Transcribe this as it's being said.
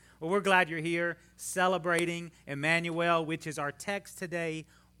Well, we're glad you're here celebrating Emmanuel, which is our text today.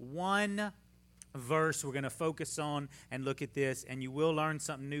 One verse we're going to focus on and look at this, and you will learn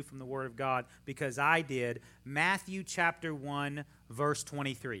something new from the Word of God because I did. Matthew chapter 1, verse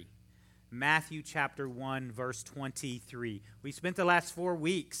 23. Matthew chapter 1, verse 23. We spent the last 4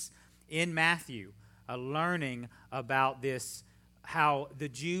 weeks in Matthew learning about this, how the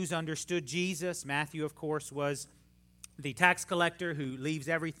Jews understood Jesus. Matthew, of course, was the tax collector who leaves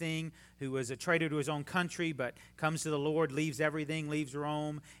everything, who was a traitor to his own country, but comes to the Lord, leaves everything, leaves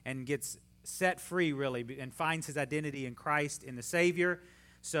Rome, and gets set free, really, and finds his identity in Christ, in the Savior.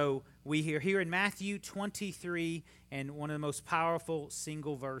 So we are here in Matthew 23, and one of the most powerful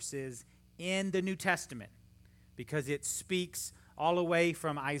single verses in the New Testament, because it speaks all the way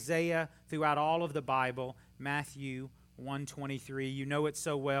from Isaiah throughout all of the Bible. Matthew 1:23. You know it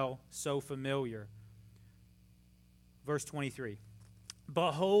so well, so familiar. Verse 23.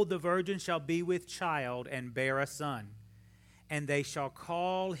 Behold, the virgin shall be with child and bear a son, and they shall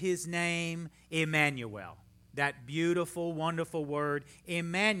call his name Emmanuel. That beautiful, wonderful word,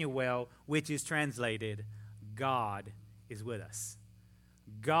 Emmanuel, which is translated, God is with us.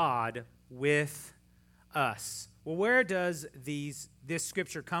 God with us. Well, where does this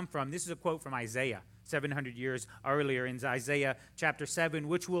scripture come from? This is a quote from Isaiah, 700 years earlier in Isaiah chapter 7,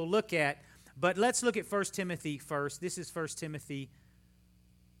 which we'll look at. But let's look at 1 Timothy first. This is 1 Timothy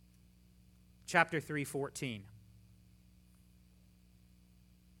chapter 3:14.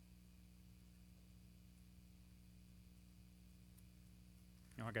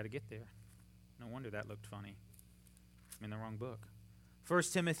 No, I got to get there. No wonder that looked funny. I'm in the wrong book.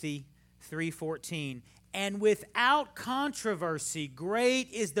 1 Timothy 3:14. And without controversy, great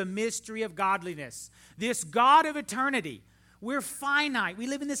is the mystery of godliness. This God of eternity. We're finite. We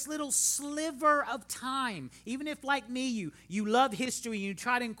live in this little sliver of time. Even if, like me, you love history, you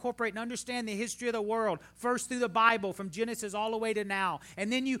try to incorporate and understand the history of the world, first through the Bible, from Genesis all the way to now.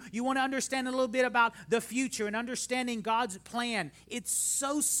 And then you want to understand a little bit about the future and understanding God's plan. It's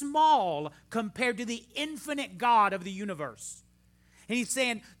so small compared to the infinite God of the universe. And he's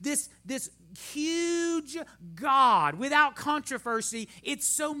saying this huge God, without controversy, it's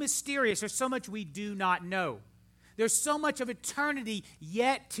so mysterious. There's so much we do not know. There's so much of eternity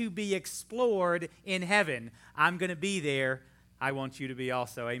yet to be explored in heaven. I'm going to be there. I want you to be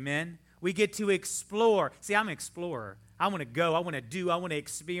also. Amen? We get to explore. See, I'm an explorer. I want to go. I want to do. I want to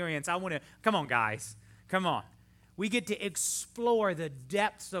experience. Come on, guys. Come on. We get to explore the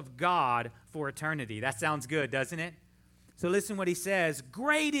depths of God for eternity. That sounds good, doesn't it? So listen what he says.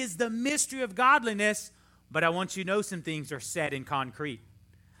 Great is the mystery of godliness, but I want you to know some things are set in concrete.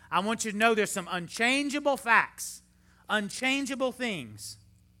 I want you to know there's some unchangeable facts, unchangeable things.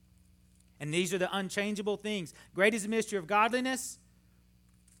 And these are the unchangeable things. Great is the mystery of godliness.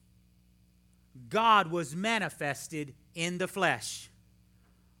 God was manifested in the flesh.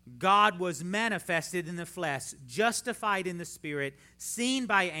 God was manifested in the flesh, justified in the Spirit, seen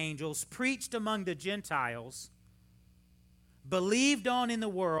by angels, preached among the Gentiles, believed on in the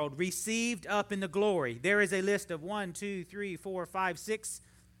world, received up in the glory. There is a list of 1, 2, 3, 4, 5, 6,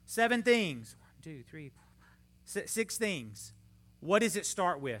 7 things. 1, 2, 3, 4, 6 things. What does it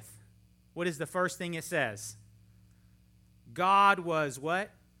start with? What is the first thing it says? God was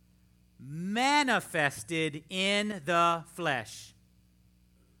what? Manifested in the flesh.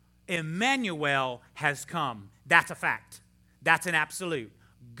 Emmanuel has come. That's a fact. That's an absolute.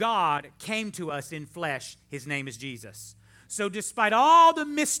 God came to us in flesh. His name is Jesus. So despite all the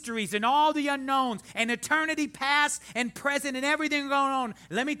mysteries and all the unknowns and eternity past and present and everything going on,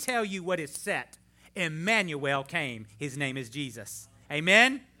 let me tell you what is set. Emmanuel came. His name is Jesus.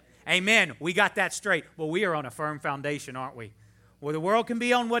 Amen? Amen. We got that straight. Well, we are on a firm foundation, aren't we? Well, the world can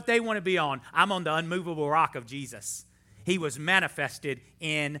be on what they want to be on. I'm on the unmovable rock of Jesus. He was manifested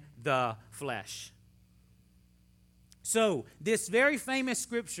in the flesh. So this very famous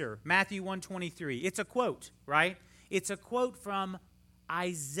scripture, Matthew 1:23, it's a quote, right? It's a quote from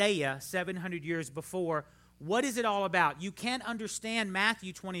Isaiah 700 years before. What is it all about? You can't understand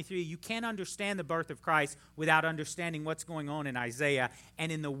Matthew 23. You can't understand the birth of Christ without understanding what's going on in Isaiah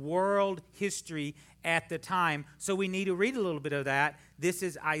and in the world history at the time. So we need to read a little bit of that. This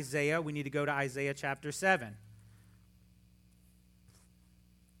is Isaiah. We need to go to Isaiah chapter 7.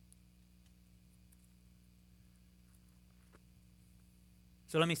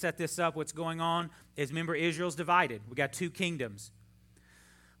 So let me set this up. What's going on is, remember, Israel's divided. We got 2 kingdoms.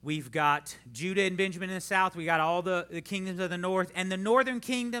 We've got Judah and Benjamin in the south. We got all the kingdoms of the north. And the northern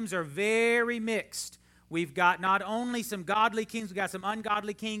kingdoms are very mixed. We've got not only some godly kings, we've got some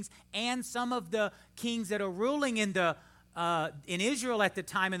ungodly kings, and some of the kings that are ruling in the in Israel at the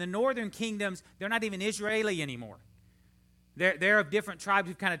time, in the northern kingdoms, they're not even Israeli anymore. They're of different tribes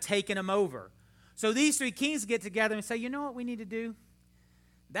who've kind of taken them over. So these three kings get together and say, you know what we need to do?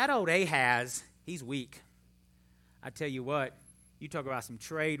 That old Ahaz, he's weak. I tell you what, you talk about some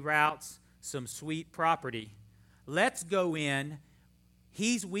trade routes, some sweet property. Let's go in.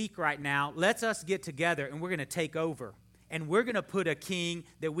 He's weak right now. Let's us get together, and we're going to take over. And we're going to put a king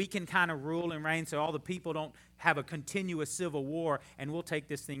that we can kind of rule and reign so all the people don't have a continuous civil war, and we'll take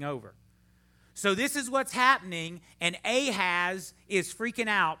this thing over. So this is what's happening, and Ahaz is freaking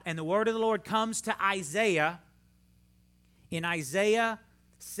out, and the word of the Lord comes to Isaiah in Isaiah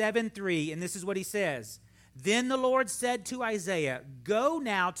 7:3, and this is what he says. Then the Lord said to Isaiah, go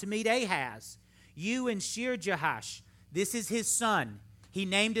now to meet Ahaz, you and Shear-Jahash. This is his son. He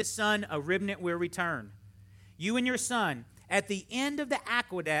named his son, a remnant will return. You and your son, at the end of the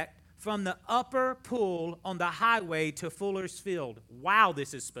aqueduct from the upper pool on the highway to Fuller's Field. Wow,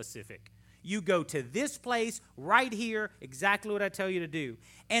 this is specific. You go to this place right here, exactly what I tell you to do,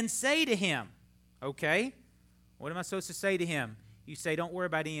 and say to him, okay, what am I supposed to say to him? You say, don't worry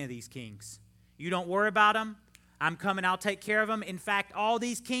about any of these kings. You don't worry about them. I'm coming, I'll take care of them. In fact, all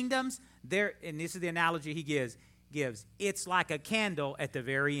these kingdoms, and this is the analogy he gives, it's like a candle at the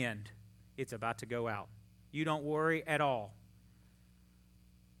very end. It's about to go out. You don't worry at all.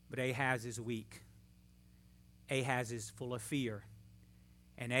 But Ahaz is weak. Ahaz is full of fear.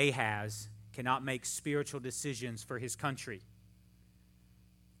 And Ahaz cannot make spiritual decisions for his country.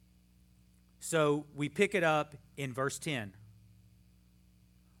 So we pick it up in verse 10.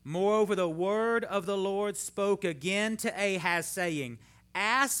 Moreover, the word of the Lord spoke again to Ahaz, saying,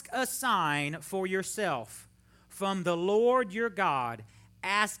 ask a sign for yourself from the Lord your God.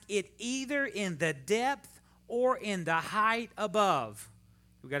 Ask it either in the depth or in the height above.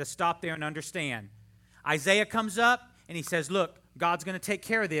 We've got to stop there and understand. Isaiah comes up and he says, look, God's going to take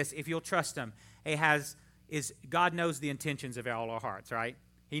care of this if you'll trust him. God knows the intentions of all our hearts, right?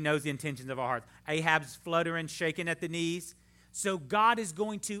 He knows the intentions of our hearts. Ahab's fluttering, shaking at the knees. So God is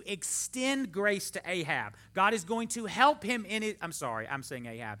going to extend grace to Ahab. God is going to help him in it. I'm sorry, I'm saying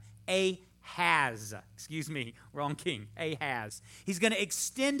Ahab. Ahaz. Excuse me, wrong king. Ahaz. He's going to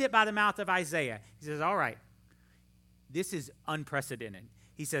extend it by the mouth of Isaiah. He says, all right, this is unprecedented.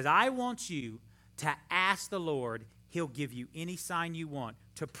 He says, I want you to ask the Lord. He'll give you any sign you want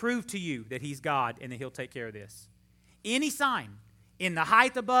to prove to you that he's God and that he'll take care of this. Any sign. In the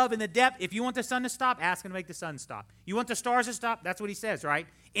height above, in the depth, if you want the sun to stop, ask him to make the sun stop. You want the stars to stop? That's what he says, right?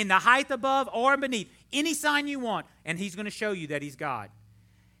 In the height above or beneath, any sign you want, and he's going to show you that he's God.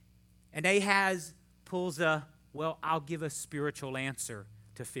 And Ahaz pulls I'll give a spiritual answer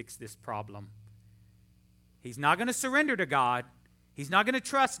to fix this problem. He's not going to surrender to God. He's not going to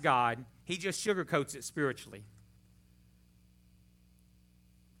trust God. He just sugarcoats it spiritually.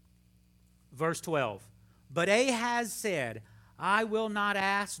 Verse 12. But Ahaz said, I will not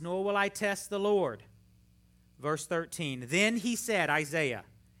ask, nor will I test the Lord. Verse 13. Then he said, Isaiah,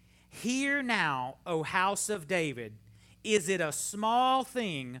 hear now, O house of David, is it a small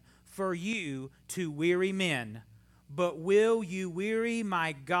thing for you to weary men, but will you weary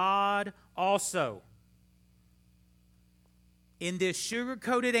my God also? In this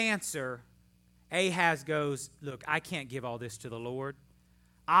sugar-coated answer, Ahaz goes, look, I can't give all this to the Lord.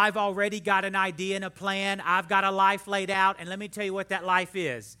 I've already got an idea and a plan. I've got a life laid out, and let me tell you what that life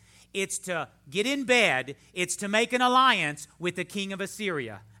is. It's to get in bed. It's to make an alliance with the king of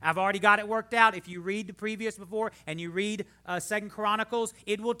Assyria. I've already got it worked out. If you read the previous before and you read 2 Chronicles,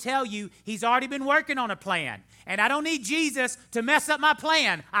 it will tell you he's already been working on a plan. And I don't need Jesus to mess up my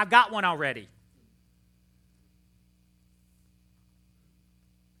plan. I've got one already.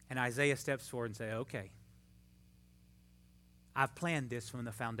 And Isaiah steps forward and says, okay, I've planned this from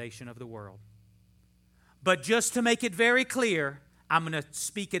the foundation of the world. But just to make it very clear, I'm going to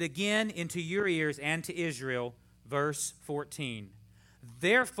speak it again into your ears and to Israel. Verse 14.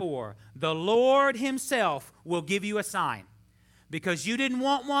 Therefore, the Lord himself will give you a sign. Because you didn't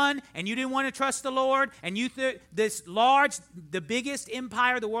want one, and you didn't want to trust the Lord, and you the biggest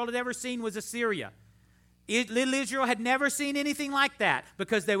empire the world had ever seen was Assyria. Little Israel had never seen anything like that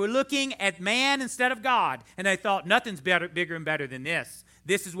because they were looking at man instead of God. And they thought, nothing's bigger and better than this.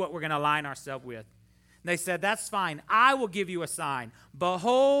 This is what we're going to align ourselves with. And they said, that's fine. I will give you a sign.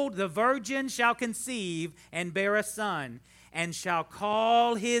 Behold, the virgin shall conceive and bear a son, and shall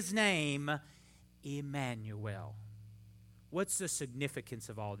call his name Emmanuel. What's the significance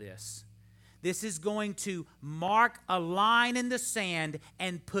of all this? This is going to mark a line in the sand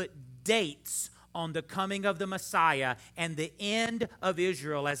and put dates on the coming of the Messiah and the end of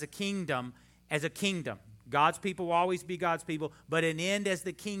Israel as a kingdom, God's people will always be God's people, but an end as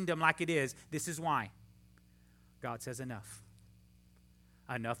the kingdom like it is. This is why. God says enough.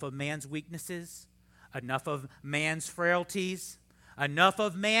 Enough of man's weaknesses, enough of man's frailties, enough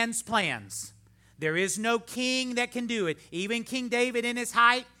of man's plans. There is no king that can do it. Even King David in his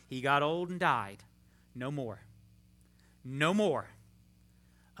height, he got old and died. No more. No more.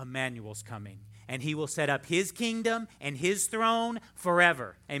 Emmanuel's coming, and he will set up his kingdom and his throne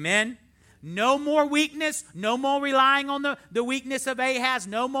forever. Amen? No more weakness. No more relying on the weakness of Ahaz.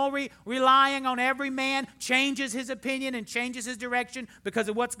 No more relying on every man changes his opinion and changes his direction because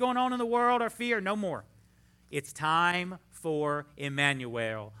of what's going on in the world or fear. No more. It's time for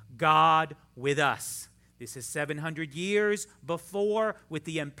Emmanuel, God with us. This is 700 years before, with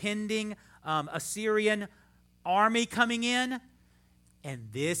the impending Assyrian army coming in. And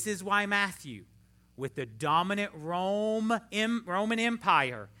this is why Matthew, with the dominant Roman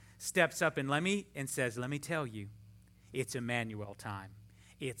Empire, steps up and says, let me tell you, it's Emmanuel time.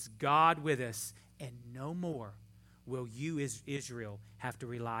 It's God with us, and no more will you, Israel, have to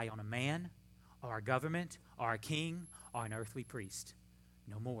rely on a man or a government or a king or an earthly priest.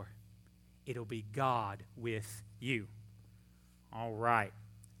 No more. It'll be God with you. All right.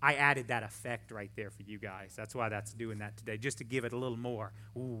 I added that effect right there for you guys. That's why that's doing that today, just to give it a little more.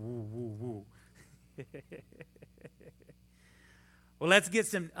 Ooh, woo, woo, woo. Well, let's get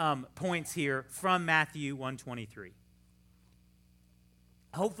some points here from Matthew 1:23.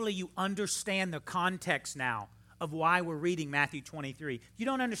 Hopefully you understand the context now of why we're reading Matthew 23. If you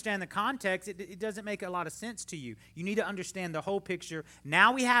don't understand the context, it doesn't make a lot of sense to you. You need to understand the whole picture.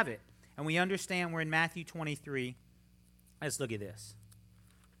 Now we have it, and we understand we're in Matthew 23. Let's look at this.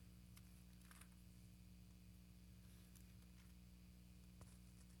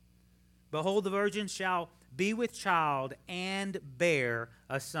 Behold, the virgin shall be with child and bear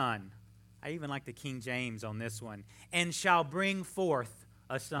a son. I even like the King James on this one. And shall bring forth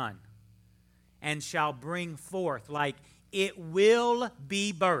a son. And shall bring forth, like it will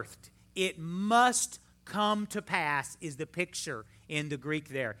be birthed. It must come to pass is the picture in the Greek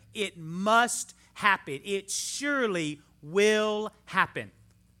there. It must happen. It surely will happen.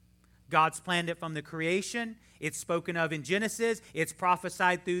 God's planned it from the creation. It's spoken of in Genesis. It's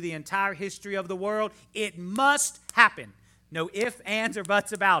prophesied through the entire history of the world. It must happen. No ifs, ands, or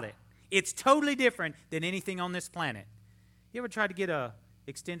buts about it. It's totally different than anything on this planet. You ever tried to get an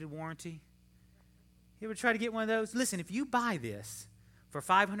extended warranty? You ever try to get one of those? Listen, if you buy this for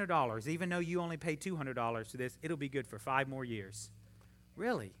 $500, even though you only pay $200 for this, it'll be good for 5 more years.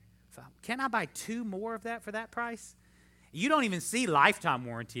 Really? Can I buy 2 more of that for that price? You don't even see lifetime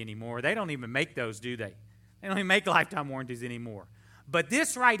warranty anymore. They don't even make those, do they? They don't even make lifetime warranties anymore. But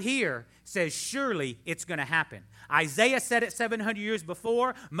this right here says surely it's going to happen. Isaiah said it 700 years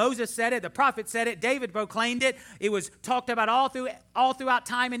before. Moses said it. The prophet said it. David proclaimed it. It was talked about all throughout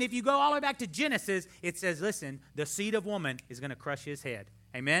time. And if you go all the way back to Genesis, it says, listen, the seed of woman is going to crush his head.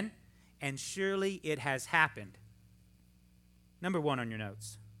 Amen? And surely it has happened. Number 1 on your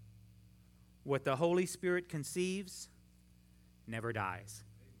notes. What the Holy Spirit conceives never dies.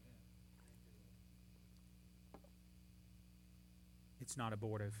 It's not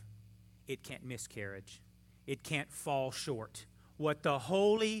abortive. It can't miscarriage. It can't fall short. What the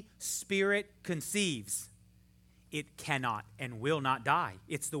Holy Spirit conceives, it cannot and will not die.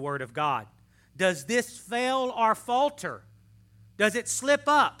 It's the Word of God. Does this fail or falter? Does it slip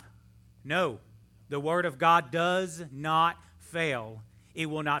up? No. The Word of God does not fail. It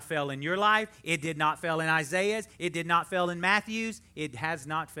will not fail in your life. It did not fail in Isaiah's. It did not fail in Matthew's. It has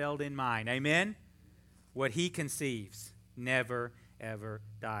not failed in mine. Amen? What he conceives never ever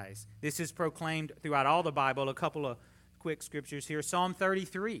dies. This is proclaimed throughout all the Bible. A couple of quick scriptures here. Psalm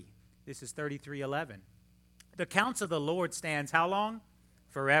 33. This is 33:11. The counsel of the Lord stands how long?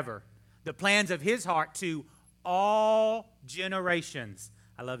 Forever. The plans of his heart to all generations.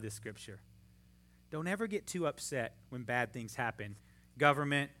 I love this scripture. Don't ever get too upset when bad things happen.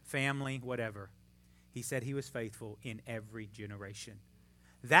 Government, family, whatever. He said he was faithful in every generation.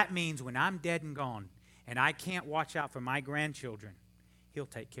 That means when I'm dead and gone and I can't watch out for my grandchildren, he'll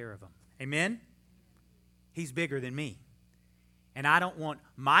take care of them. Amen? He's bigger than me. And I don't want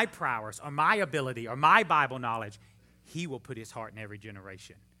my prowess or my ability or my Bible knowledge. He will put his heart in every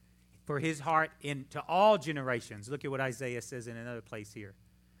generation. For his heart into all generations. Look at what Isaiah says in another place here.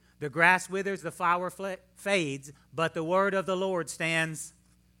 The grass withers, the flower fades, but the word of the Lord stands.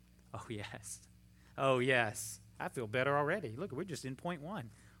 Oh, yes. Oh, yes. I feel better already. Look, we're just in point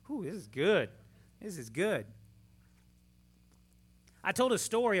 1. Ooh, this is good. This is good. I told a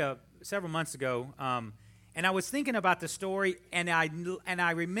story several months ago, And I was thinking about the story, and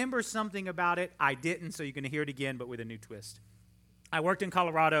I remember something about it. I didn't, so you're going to hear it again, but with a new twist. I worked in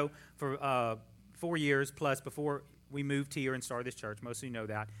Colorado for 4 years plus before we moved here and started this church. Most of you know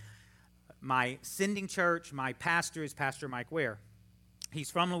that. My sending church, my pastor is Pastor Mike Ware.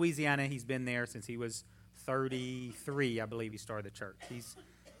 He's from Louisiana. He's been there since he was 33, I believe he started the church. He's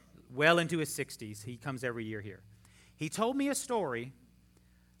well into his 60s. He comes every year here. He told me a story.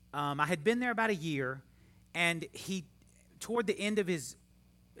 I had been there about a year, and he, toward the end of his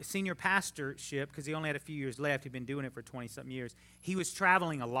senior pastorship, because he only had a few years left, he'd been doing it for 20-something years, he was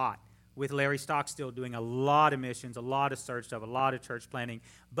traveling a lot with Larry Stockstill, doing a lot of missions, a lot of search stuff, a lot of church planting,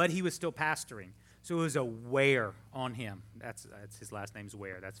 but he was still pastoring. So it was a Ware on him. That's his last name's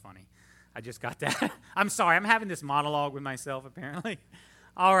Ware. That's funny. I just got that. I'm sorry. I'm having this monologue with myself, apparently.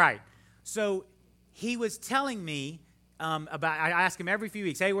 All right. So he was telling me about, I ask him every few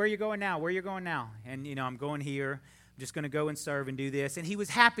weeks, hey, where are you going now? Where are you going now? And, I'm going here. I'm just going to go and serve and do this. And he was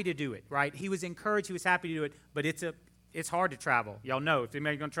happy to do it, right? He was encouraged. He was happy to do it. But it's hard to travel. Y'all know, if you're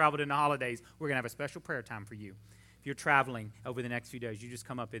going to travel during the holidays, we're going to have a special prayer time for you. If you're traveling over the next few days, you just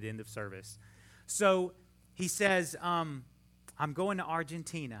come up at the end of service. So he says, I'm going to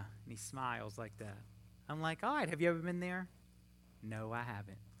Argentina. And he smiles like that. I'm like, all right, have you ever been there? No, I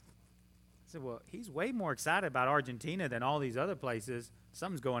haven't. I said, well, he's way more excited about Argentina than all these other places.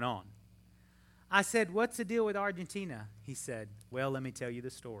 Something's going on. I said, what's the deal with Argentina? He said, well, let me tell you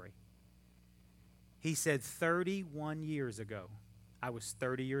the story. He said, 31 years ago, I was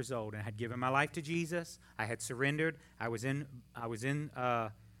 30 years old and I had given my life to Jesus. I had surrendered. I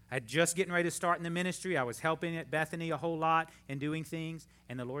had just getting ready to start in the ministry. I was helping at Bethany a whole lot and doing things.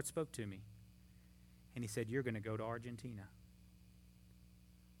 And the Lord spoke to me. And he said, you're going to go to Argentina.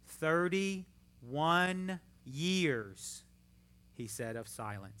 31 years, he said, of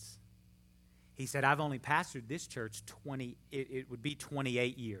silence. He said, I've only pastored this church it would be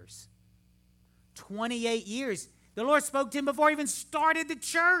 28 years. 28 years. The Lord spoke to him before he even started the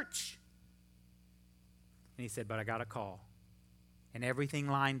church. And he said, but I got a call. And everything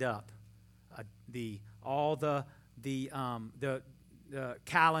lined up. The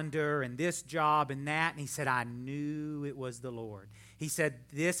calendar and this job and that. And he said, I knew it was the Lord. He said,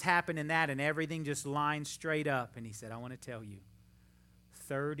 this happened and that, and everything just lined straight up. And he said, I want to tell you,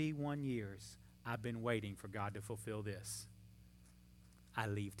 31 years I've been waiting for God to fulfill this. I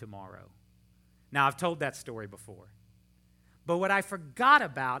leave tomorrow. Now, I've told that story before. But what I forgot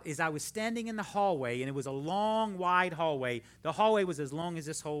about is I was standing in the hallway, and it was a long, wide hallway. The hallway was as long as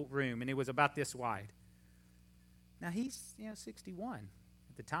this whole room, and it was about this wide. Now, he's 61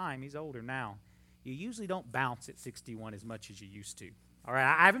 at the time. He's older now. You usually don't bounce at 61 as much as you used to. All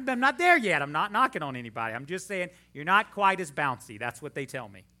right, I'm not there yet. I'm not knocking on anybody. I'm just saying you're not quite as bouncy. That's what they tell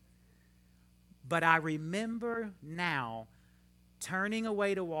me. But I remember now turning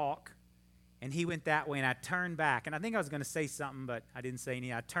away to walk, and he went that way, and I turned back. And I think I was going to say something, but I didn't say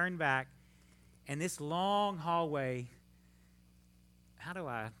anything. I turned back, and this long hallway,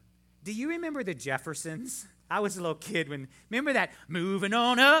 do you remember the Jeffersons? I was a little kid remember that, moving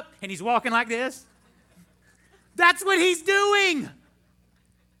on up, and he's walking like this? That's what he's doing.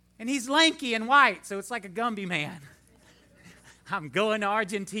 And he's lanky and white, so it's like a Gumby man. I'm going to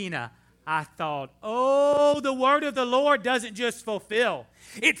Argentina. I thought, the word of the Lord doesn't just fulfill.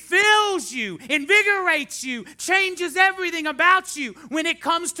 It fills you, invigorates you, changes everything about you when it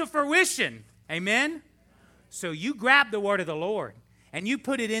comes to fruition. Amen? So you grab the word of the Lord and you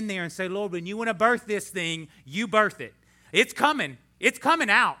put it in there and say, Lord, when you want to birth this thing, you birth it. It's coming. It's coming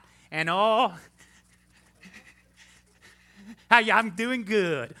out. And I'm doing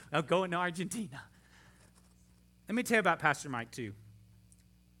good. I'm going to Argentina. Let me tell you about Pastor Mike, too.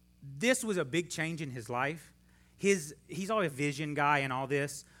 This was a big change in his life. He's always a vision guy and all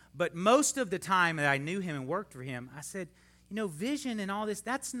this. But most of the time that I knew him and worked for him, I said, vision and all this,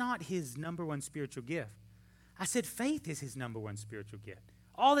 that's not his number one spiritual gift. I said, faith is his number one spiritual gift.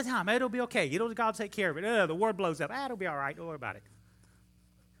 All the time. It'll be okay. God will take care of it. The word blows up. It'll be all right. Don't worry about it.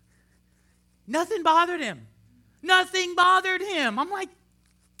 Nothing bothered him. Nothing bothered him. I'm like,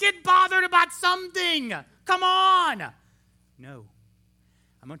 get bothered about something. Come on. No.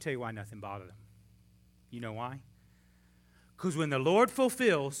 I'm going to tell you why nothing bothered him. You know why? Because when the Lord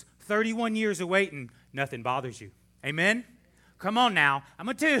fulfills 31 years of waiting, nothing bothers you. Amen? Come on now. I'm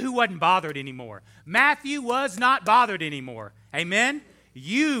going to tell you who wasn't bothered anymore. Matthew was not bothered anymore. Amen?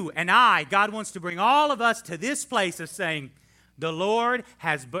 You and I, God wants to bring all of us to this place of saying, the Lord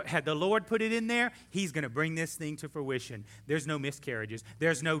had the Lord put it in there. He's going to bring this thing to fruition. There's no miscarriages.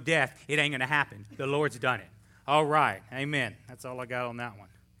 There's no death. It ain't going to happen. The Lord's done it. All right. Amen. That's all I got on that one.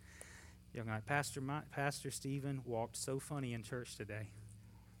 You're like, Pastor Stephen walked so funny in church today.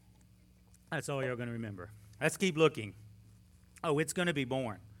 That's all you're going to remember. Let's keep looking. Oh, it's going to be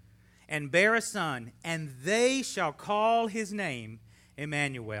born. And bear a son, and they shall call his name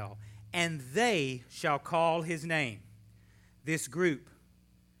Emmanuel. And they shall call his name. This group,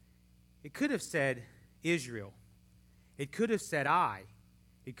 it could have said Israel. It could have said I.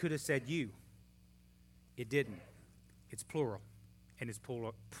 It could have said you. It didn't. It's plural. And it's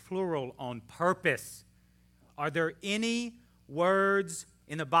plural on purpose. Are there any words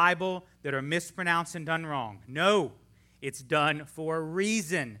in the Bible that are mispronounced and done wrong? No. It's done for a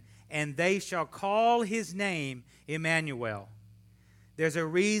reason. And they shall call his name Emmanuel. There's a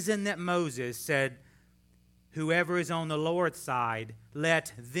reason that Moses said, whoever is on the Lord's side,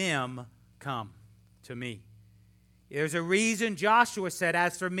 let them come to me. There's a reason Joshua said,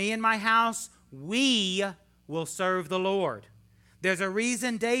 as for me and my house, we will serve the Lord. There's a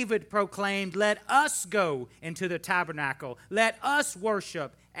reason David proclaimed, let us go into the tabernacle. Let us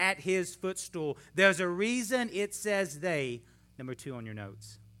worship at his footstool. There's a reason it says they. Number 2 on your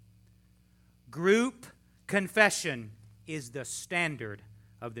notes. Group confession is the standard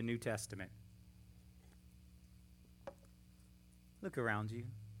of the New Testament. Look around you.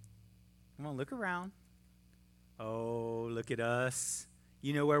 Come on, look around. Oh, look at us.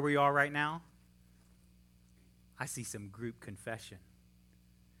 You know where we are right now? I see some group confession.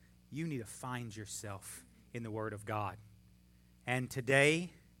 You need to find yourself in the Word of God. And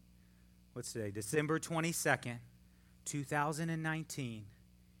today, what's today? December 22nd, 2019,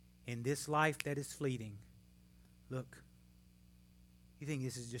 in this life that is fleeting, look, you think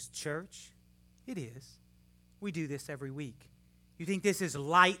this is just church? It is. We do this every week. You think this is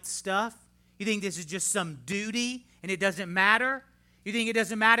light stuff? You think this is just some duty and it doesn't matter? You think it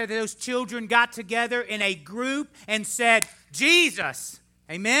doesn't matter that those children got together in a group and said, Jesus,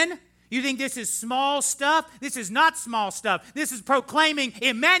 amen? You think this is small stuff? This is not small stuff. This is proclaiming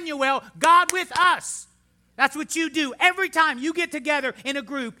Emmanuel, God with us. That's what you do every time you get together in a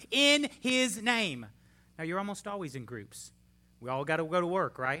group in his name. Now, you're almost always in groups. We all got to go to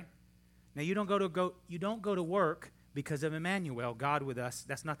work, right? Now, you don't go to work because of Emmanuel, God with us.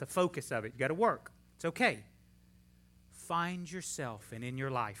 That's not the focus of it. You got to work. It's okay. Find yourself and in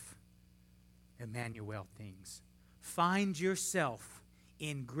your life Emmanuel things. Find yourself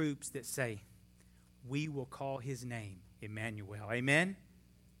in groups that say, we will call his name Emmanuel. Amen?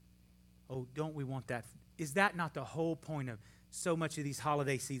 Oh, don't we want that? Is that not the whole point of so much of these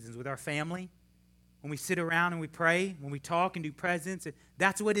holiday seasons with our family? When we sit around and we pray, when we talk and do presents,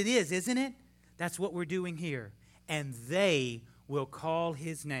 that's what it is, isn't it? That's what we're doing here. And they will call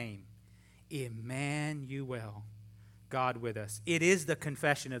his name Emmanuel, God with us. It is the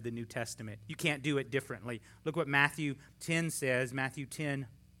confession of the New Testament. You can't do it differently. Look what Matthew 10 says, Matthew 10,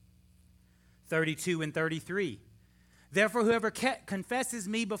 32 and 33. Therefore, whoever confesses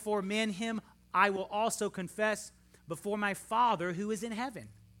me before men, him I will also confess before my Father who is in heaven.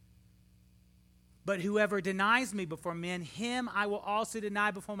 But whoever denies me before men, him I will also deny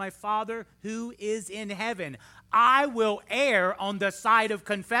before my Father who is in heaven. I will err on the side of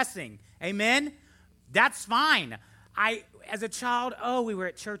confessing. Amen? That's fine. As a child, we were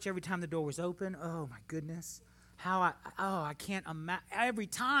at church every time the door was open. Oh, my goodness. I can't imagine. Every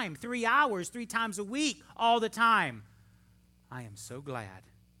time, 3 hours, 3 times a week, all the time. I am so glad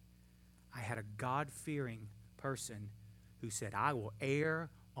I had a God-fearing person who said, I will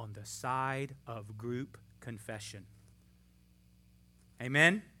err on the side of group confession.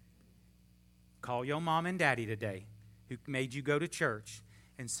 Amen? Call your mom and daddy today who made you go to church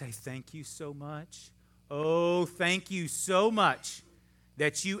and say, thank you so much. Oh, thank you so much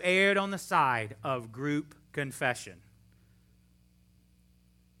that you erred on the side of group confession.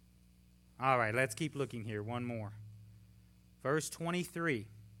 All right, let's keep looking here. One more. Verse 23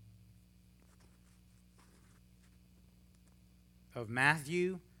 of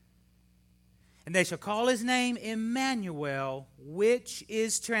Matthew. And they shall call his name Emmanuel, which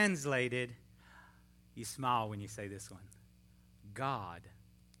is translated, you smile when you say this one, God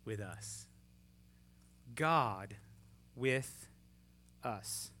with us. God with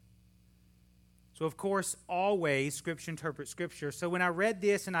us. So, of course, always Scripture interprets Scripture. So when I read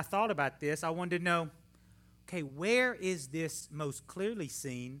this and I thought about this, I wanted to know, okay, where is this most clearly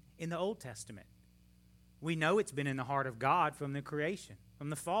seen in the Old Testament? We know it's been in the heart of God from the creation, from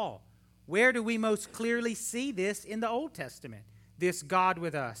the fall. Where do we most clearly see this in the Old Testament? This God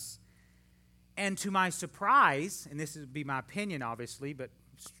with us. And to my surprise, and this would be my opinion obviously, but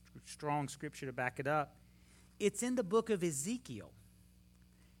strong Scripture to back it up, it's in the book of Ezekiel.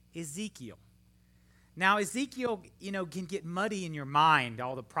 Ezekiel. Now, Ezekiel, can get muddy in your mind,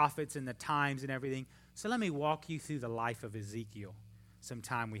 all the prophets and the times and everything. So let me walk you through the life of Ezekiel, some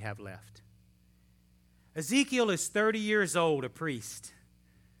time we have left. Ezekiel is 30 years old, a priest.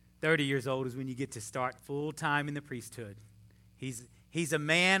 30 years old is when you get to start full time in the priesthood. He's a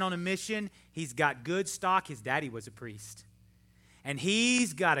man on a mission. He's got good stock. His daddy was a priest. And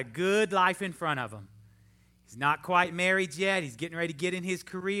he's got a good life in front of him. He's not quite married yet. He's getting ready to get in his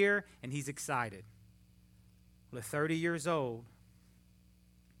career, and he's excited. Well, at 30 years old,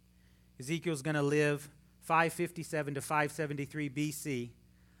 Ezekiel's going to live 557 to 573 BC.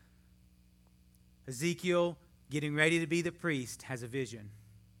 Ezekiel, getting ready to be the priest, has a vision.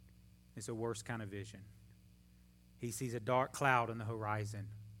 It's a worse kind of vision. He sees a dark cloud on the horizon,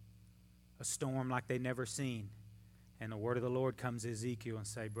 a storm like they'd never seen. And the word of the Lord comes to Ezekiel and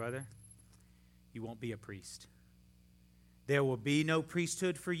say, brother, you won't be a priest. There will be no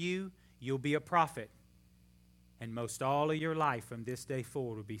priesthood for you. You'll be a prophet. And most all of your life from this day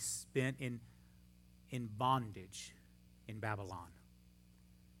forward will be spent in bondage in Babylon.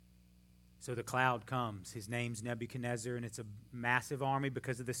 So the cloud comes. His name's Nebuchadnezzar, and it's a massive army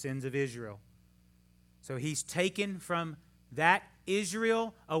because of the sins of Israel. So he's taken from that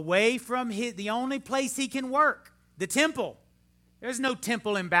Israel away from the only place he can work, the temple. There's no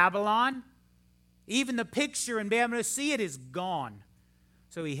temple in Babylon. Even the picture and being able to see it is gone.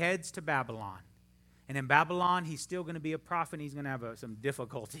 So he heads to Babylon. And in Babylon, he's still going to be a prophet, and he's going to have some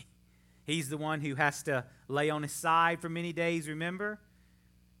difficulty. He's the one who has to lay on his side for many days, remember?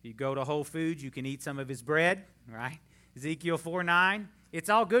 You go to Whole Foods, you can eat some of his bread, right? Ezekiel 4:9. It's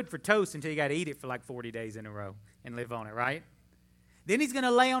all good for toast until you got to eat it for like 40 days in a row and live on it, right? Then he's going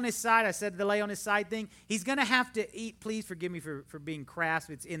to lay on his side. I said the lay on his side thing. He's going to have to eat, please forgive me for being crass,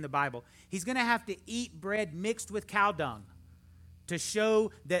 it's in the Bible. He's going to have to eat bread mixed with cow dung to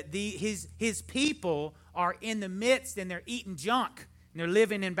show that his people are in the midst and they're eating junk. And they're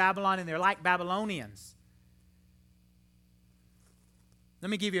living in Babylon and they're like Babylonians. Let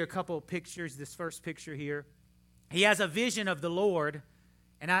me give you a couple of pictures. This first picture here. He has a vision of the Lord.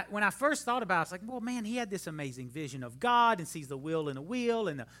 And when I first thought about it, I was like, well, man, he had this amazing vision of God and sees the wheel in a wheel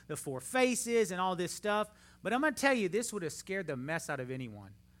and the four faces and all this stuff. But I'm going to tell you, this would have scared the mess out of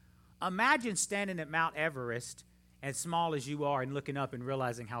anyone. Imagine standing at Mount Everest, as small as you are, and looking up and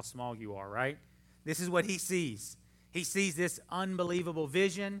realizing how small you are, right? This is what he sees. He sees this unbelievable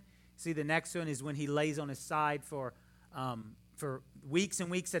vision. See, the next one is when he lays on his side for weeks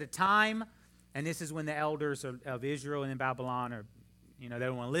and weeks at a time. And this is when the elders of Israel and in Babylon are, they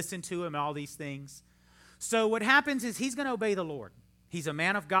don't want to listen to him and all these things. So what happens is he's going to obey the Lord. He's a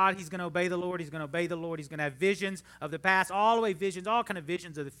man of God. He's going to obey the Lord. He's going to obey the Lord. He's going to have visions of the past, all the way visions, all kind of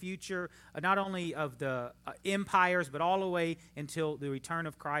visions of the future, not only of the empires, but all the way until the return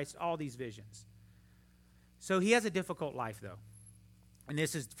of Christ, all these visions. So he has a difficult life, though. And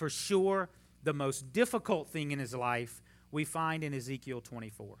this is for sure the most difficult thing in his life we find in Ezekiel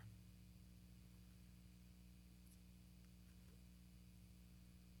 24.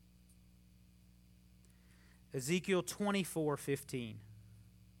 Ezekiel 24:15.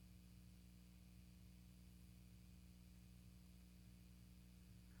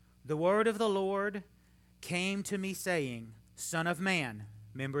 The word of the Lord came to me saying, Son of man.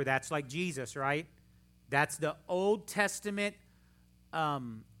 Remember, that's like Jesus, right? That's the Old Testament,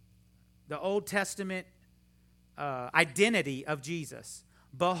 identity of Jesus.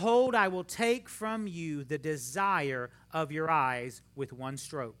 Behold, I will take from you the desire of your eyes with one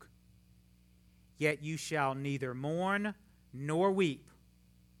stroke. Yet you shall neither mourn nor weep,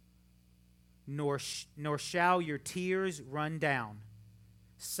 nor shall your tears run down.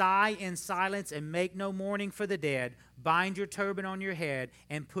 Sigh in silence and make no mourning for the dead. Bind your turban on your head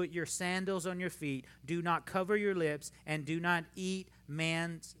and put your sandals on your feet. Do not cover your lips and do not eat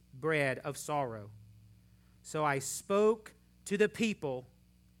man's bread of sorrow. So I spoke to the people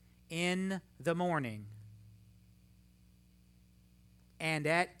in the morning, and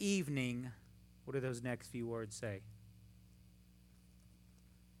at evening. What do those next few words say?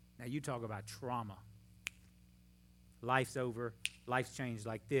 Now you talk about trauma. Life's over. Life's changed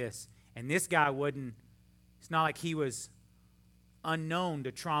like this. And this guy it's not like he was unknown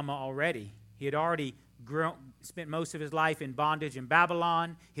to trauma already. He had already spent most of his life in bondage in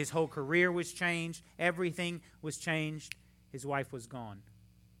Babylon. His whole career was changed. Everything was changed. His wife was gone.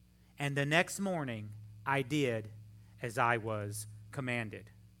 And the next morning, I did as I was commanded.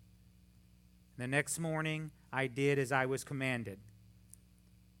 The next morning, I did as I was commanded.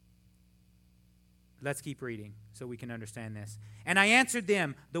 Let's keep reading so we can understand this. And I answered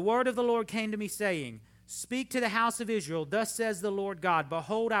them, the word of the Lord came to me saying, Speak to the house of Israel, thus says the Lord God,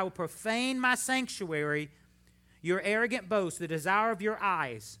 behold, I will profane my sanctuary, your arrogant boast, the desire of your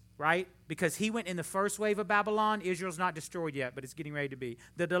eyes, right? Because he went in the first wave of Babylon. Israel's not destroyed yet, but it's getting ready to be.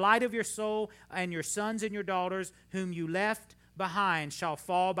 The delight of your soul and your sons and your daughters, whom you left behind, shall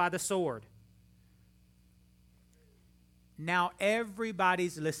fall by the sword. Now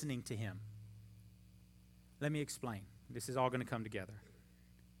everybody's listening to him. Let me explain. This is all going to come together.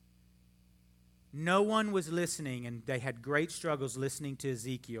 No one was listening, and they had great struggles listening to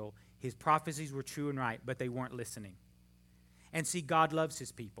Ezekiel. His prophecies were true and right, but they weren't listening. And see, God loves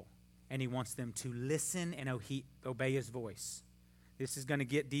his people, and he wants them to listen and obey his voice. This is going to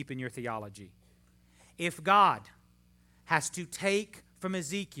get deep in your theology. If God has to take from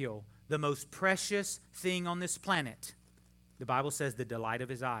Ezekiel the most precious thing on this planet, the Bible says the delight of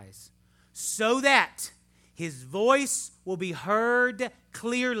his eyes, so that his voice will be heard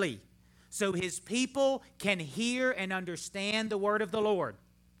clearly, so his people can hear and understand the word of the Lord,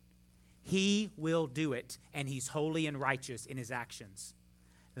 he will do it, and he's holy and righteous in his actions.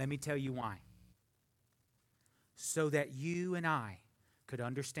 Let me tell you why. So that you and I could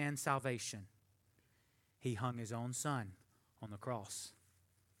understand salvation, he hung his own son on the cross.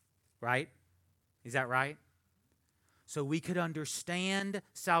 Right? Is that right? So we could understand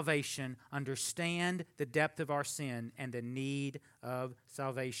salvation, understand the depth of our sin and the need of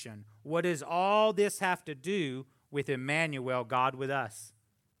salvation. What does all this have to do with Emmanuel, God with us?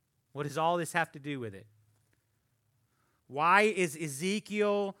 What does all this have to do with it? Why is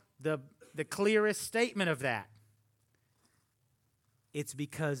Ezekiel the clearest statement of that? It's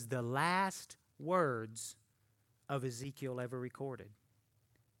because the last words of Ezekiel ever recorded.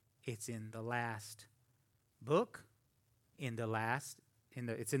 It's in the last book.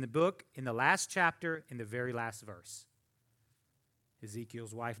 It's in the book, in the last chapter, in the very last verse.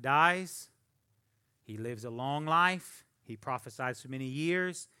 Ezekiel's wife dies. He lives a long life. He prophesies for many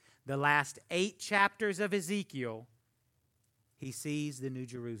years. The last 8 chapters of Ezekiel, he sees the New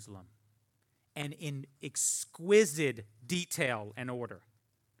Jerusalem. And in exquisite detail and order.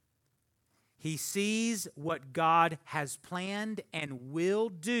 He sees what God has planned and will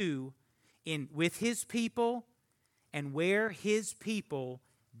do with his people, and where his people,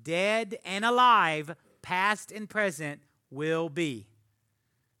 dead and alive, past and present, will be.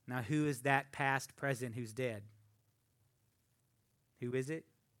 Now, who is that past, present, who's dead? Who is it?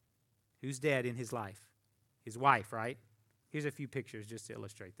 Who's dead in his life? His wife, right? Here's a few pictures just to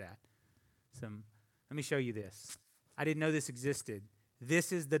illustrate that. Let me show you this. I didn't know this existed.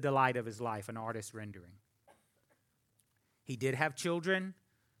 This is the delight of his life, an artist's rendering. He did have children.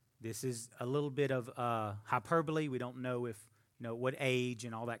 This is a little bit of hyperbole. We don't know what age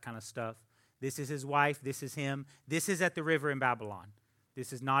and all that kind of stuff. This is his wife. This is him. This is at the river in Babylon.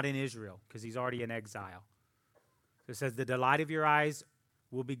 This is not in Israel because he's already in exile. So it says, the delight of your eyes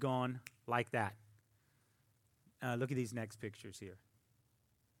will be gone like that. Look at these next pictures here.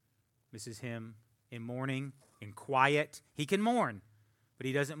 This is him in mourning, in quiet. He can mourn, but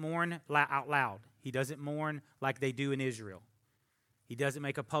he doesn't mourn out loud. He doesn't mourn like they do in Israel. He doesn't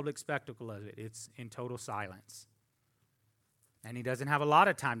make a public spectacle of it. It's in total silence. And he doesn't have a lot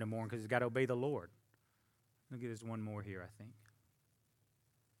of time to mourn because he's got to obey the Lord. Look at this one more here, I think.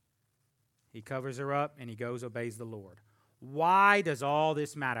 He covers her up and he goes, obeys the Lord. Why does all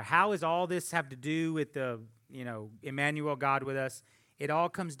this matter? How does all this have to do with the, Emmanuel, God with us? It all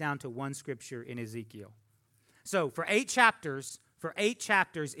comes down to one scripture in Ezekiel. So for 8 chapters,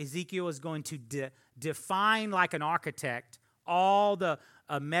 Ezekiel is going to define like an architect all the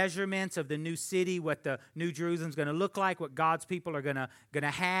measurements of the new city, what the New Jerusalem's going to look like, what God's people are going to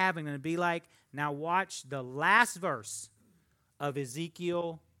have and going to be like. Now watch the last verse of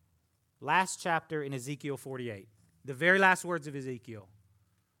Ezekiel, last chapter in Ezekiel 48. The very last words of Ezekiel.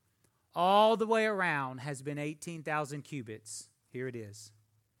 All the way around has been 18,000 cubits. Here it is.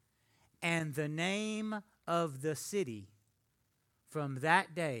 And the name of the city from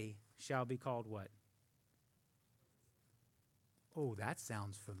that day shall be called what? Oh, that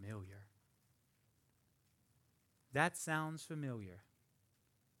sounds familiar. That sounds familiar.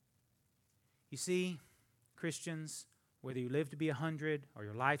 You see, Christians, whether you live to be 100 or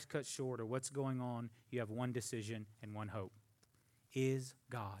your life's cut short or what's going on, you have one decision and one hope. Is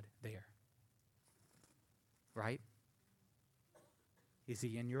God there? Right? Is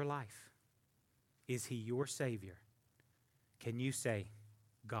he in your life? Is he your Savior? Can you say,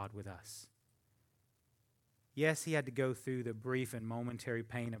 God with us? Yes, he had to go through the brief and momentary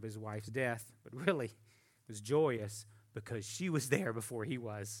pain of his wife's death, but really it was joyous because she was there before he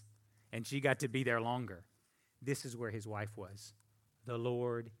was, and she got to be there longer. This is where his wife was. The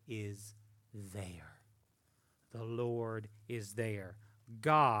Lord is there. The Lord is there.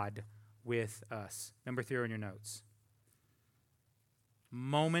 God with us. Number 3 on your notes.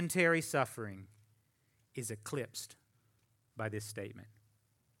 Momentary suffering is eclipsed by this statement.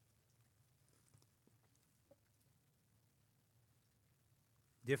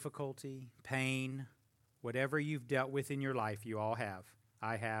 Difficulty, pain, whatever you've dealt with in your life, you all have.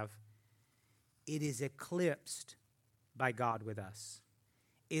 I have. It is eclipsed by God with us.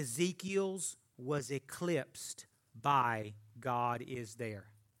 Ezekiel's was eclipsed by God is there.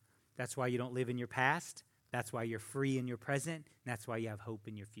 That's why you don't live in your past. That's why you're free in your present. That's why you have hope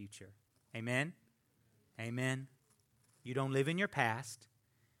in your future. Amen? Amen. You don't live in your past.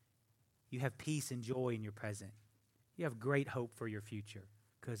 You have peace and joy in your present. You have great hope for your future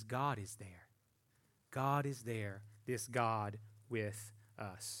because God is there. God is there, this God with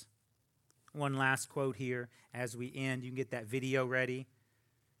us. One last quote here as we end. You can get that video ready.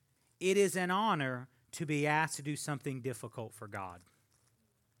 It is an honor to be asked to do something difficult for God.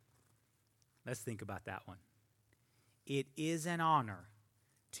 Let's think about that one. It is an honor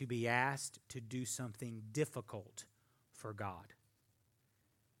to be asked to do something difficult for God.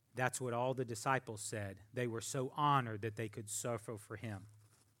 That's what all the disciples said. They were so honored that they could suffer for Him,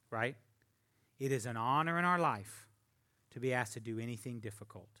 right? It is an honor in our life to be asked to do anything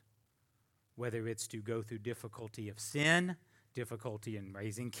difficult, whether it's to go through difficulty of sin, difficulty in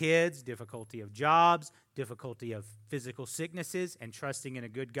raising kids, difficulty of jobs, difficulty of physical sicknesses and trusting in a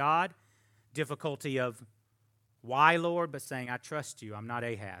good God, difficulty of why, Lord, but saying, I trust you, I'm not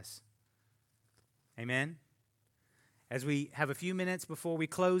Ahaz. Amen? As we have a few minutes before we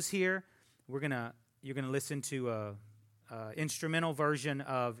close here, you're going to listen to a instrumental version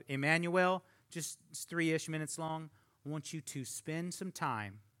of Emmanuel, just 3-ish minutes long. I want you to spend some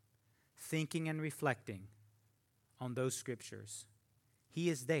time thinking and reflecting on those scriptures. He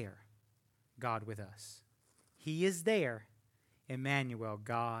is there, God with us. He is there, Emmanuel,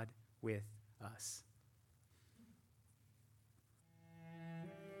 God with us.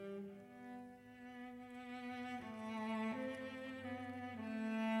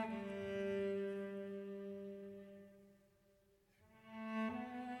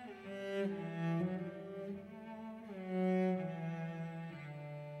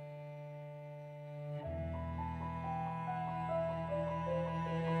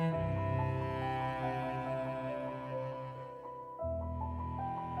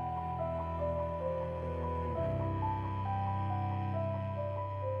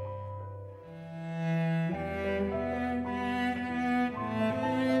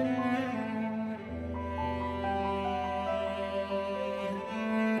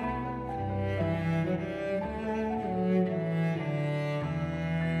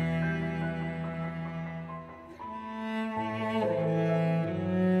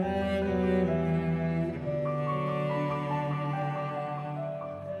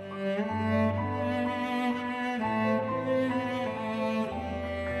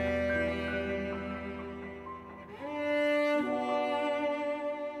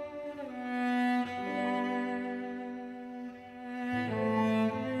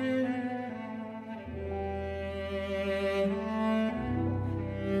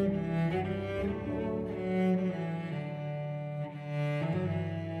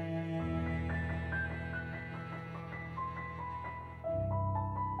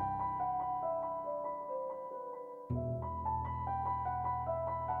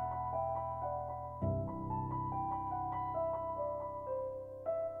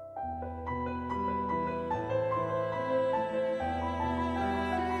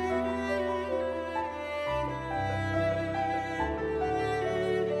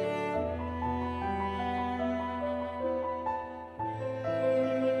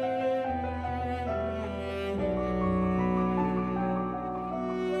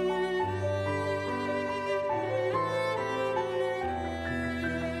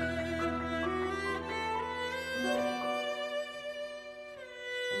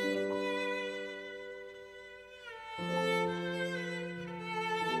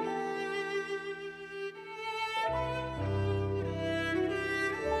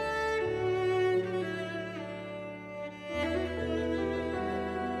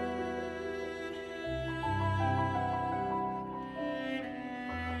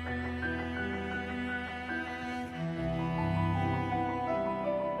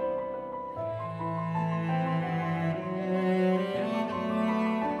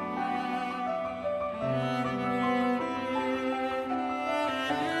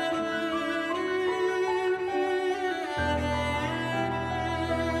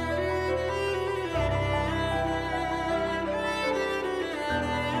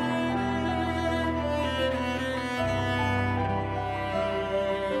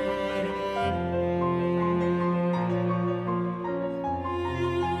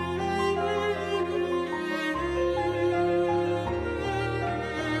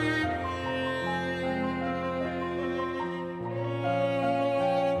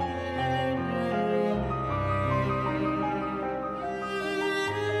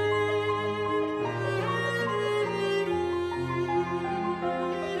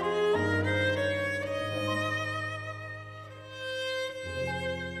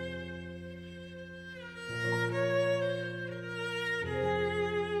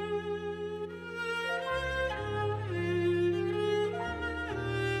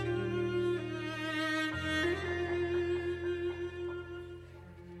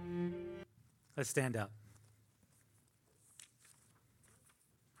 Let's stand up.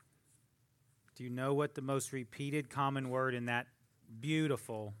 Do you know what the most repeated common word in that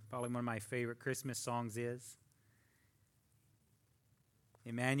beautiful, probably one of my favorite Christmas songs is?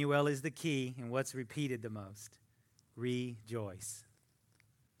 Emmanuel is the key, and what's repeated the most? Rejoice.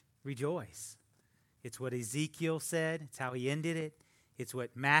 Rejoice. It's what Ezekiel said. It's how he ended it. It's what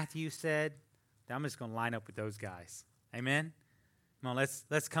Matthew said. I'm just going to line up with those guys. Amen? Come on,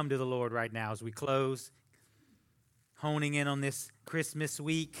 let's come to the Lord right now as we close, honing in on this Christmas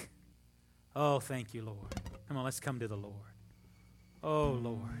week. Oh, thank you, Lord. Come on, let's come to the Lord. Oh,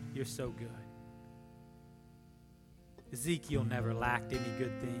 Lord, you're so good. Ezekiel never lacked any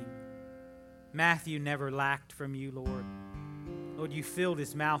good thing. Matthew never lacked from you, Lord. Lord, you filled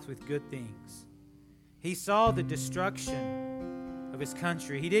his mouth with good things. He saw the destruction of his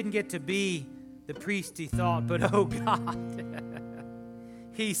country. He didn't get to be the priest he thought, but oh God,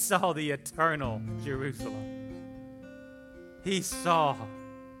 he saw the eternal Jerusalem. He saw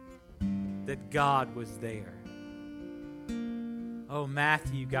that God was there. Oh,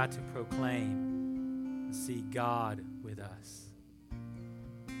 Matthew got to proclaim and see God with us.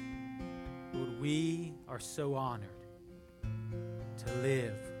 Lord, we are so honored to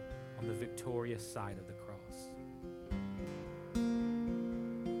live on the victorious side of the cross.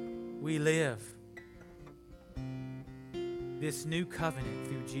 We live this new covenant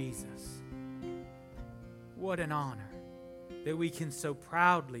through Jesus. What an honor that we can so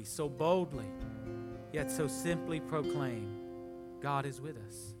proudly, so boldly, yet so simply proclaim God is with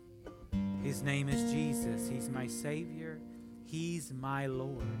us. His name is Jesus. He's my Savior. He's my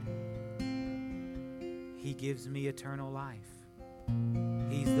Lord. He gives me eternal life.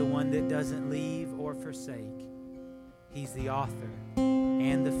 He's the one that doesn't leave or forsake. He's the author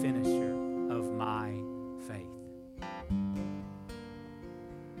and the finisher of my faith.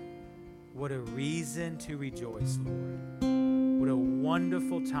 What a reason to rejoice, Lord. What a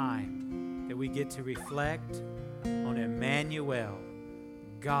wonderful time that we get to reflect on Emmanuel,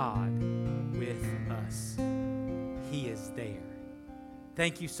 God with us. He is there.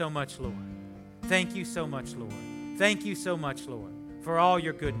 Thank you so much, Lord. Thank you so much, Lord. Thank you so much, Lord, for all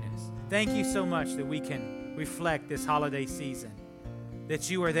your goodness. Thank you so much that we can reflect this holiday season, that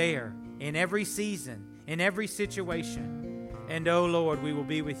you are there in every season, in every situation. And oh, Lord, we will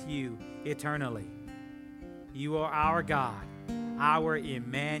be with you eternally. You are our God, our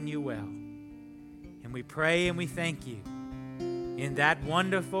Emmanuel. And we pray and we thank you in that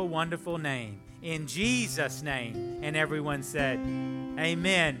wonderful, wonderful name, in Jesus' name. And everyone said,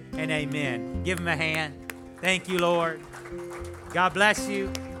 amen and amen. Give him a hand. Thank you, Lord. God bless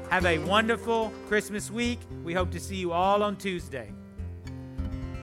you. Have a wonderful Christmas week. We hope to see you all on Tuesday.